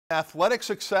Athletic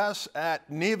success at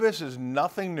Nevis is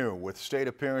nothing new, with state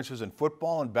appearances in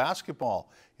football and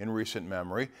basketball in recent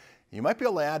memory. You might be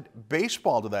able to add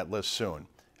baseball to that list soon.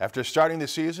 After starting the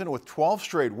season with 12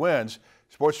 straight wins,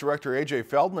 Sports Director A.J.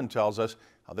 Feldman tells us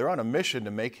how they're on a mission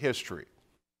to make history.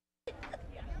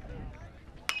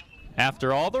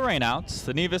 After all the rainouts,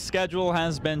 the Nevis schedule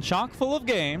has been chock full of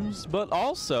games, but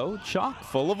also chock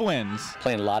full of wins.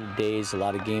 Playing a lot of days, a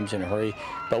lot of games in a hurry,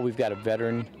 but we've got a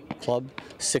veteran club,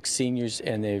 6 seniors,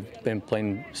 and they've been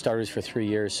playing starters for 3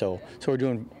 years, so we're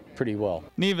doing pretty well.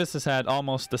 Nevis has had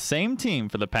almost the same team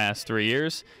for the past 3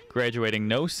 years, graduating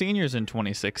no seniors in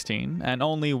 2016 and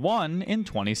only one in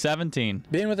 2017.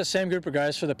 Being with the same group of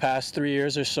guys for the past 3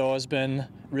 years or so has been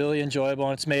really enjoyable,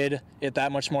 and it's made it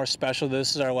that much more special.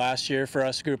 This is our last year for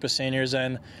us, group of seniors,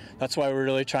 and that's why we're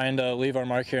really trying to leave our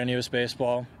mark here in Nevis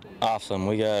baseball. Awesome.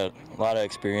 We got a lot of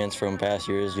experience from past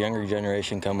years, younger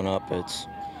generation coming up. It's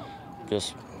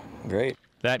just great.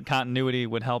 That continuity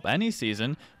would help any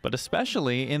season, but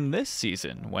especially in this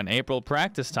season when April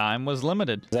practice time was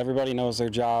limited. Everybody knows their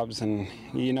jobs, and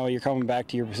you know you're coming back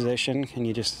to your position, and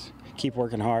you just keep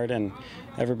working hard, and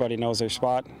everybody knows their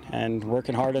spot, and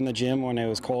working hard in the gym when it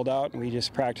was cold out. We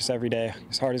just practice every day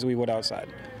as hard as we would outside.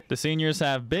 The seniors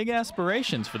have big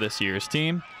aspirations for this year's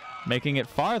team, making it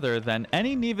farther than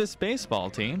any Nevis baseball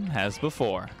team has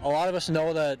before. A lot of us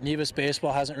know that Nevis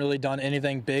baseball hasn't really done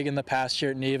anything big in the past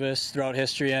year at Nevis throughout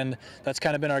history, and that's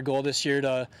kind of been our goal this year,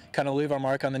 to kind of leave our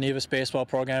mark on the Nevis baseball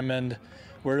program, and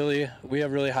we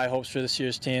have really high hopes for this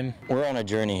year's team. We're on a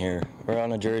journey here. We're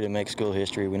on a journey to make school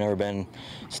history. We've never been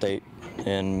state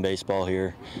in baseball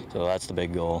here, so that's the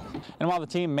big goal. And while the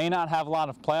team may not have a lot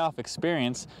of playoff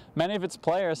experience, many of its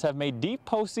players have made deep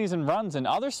postseason runs in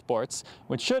other sports,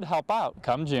 which should help out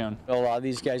come June. A lot of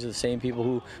these guys are the same people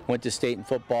who went to state in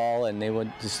football, and they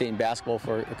went to state in basketball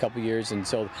for a couple years, and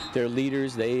so they're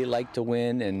leaders. They like to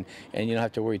win, and you don't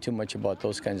have to worry too much about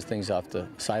those kinds of things off the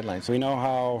sidelines. We know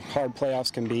how hard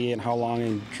playoffs can be and how long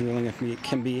and grueling it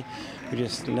can be. We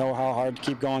just know how hard to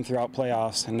keep going throughout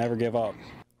playoffs and never give up.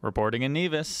 Reporting in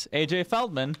Nevis, A.J.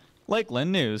 Feldman,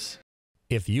 Lakeland News.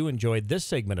 If you enjoyed this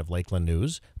segment of Lakeland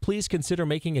News, please consider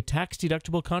making a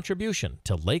tax-deductible contribution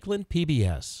to Lakeland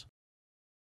PBS.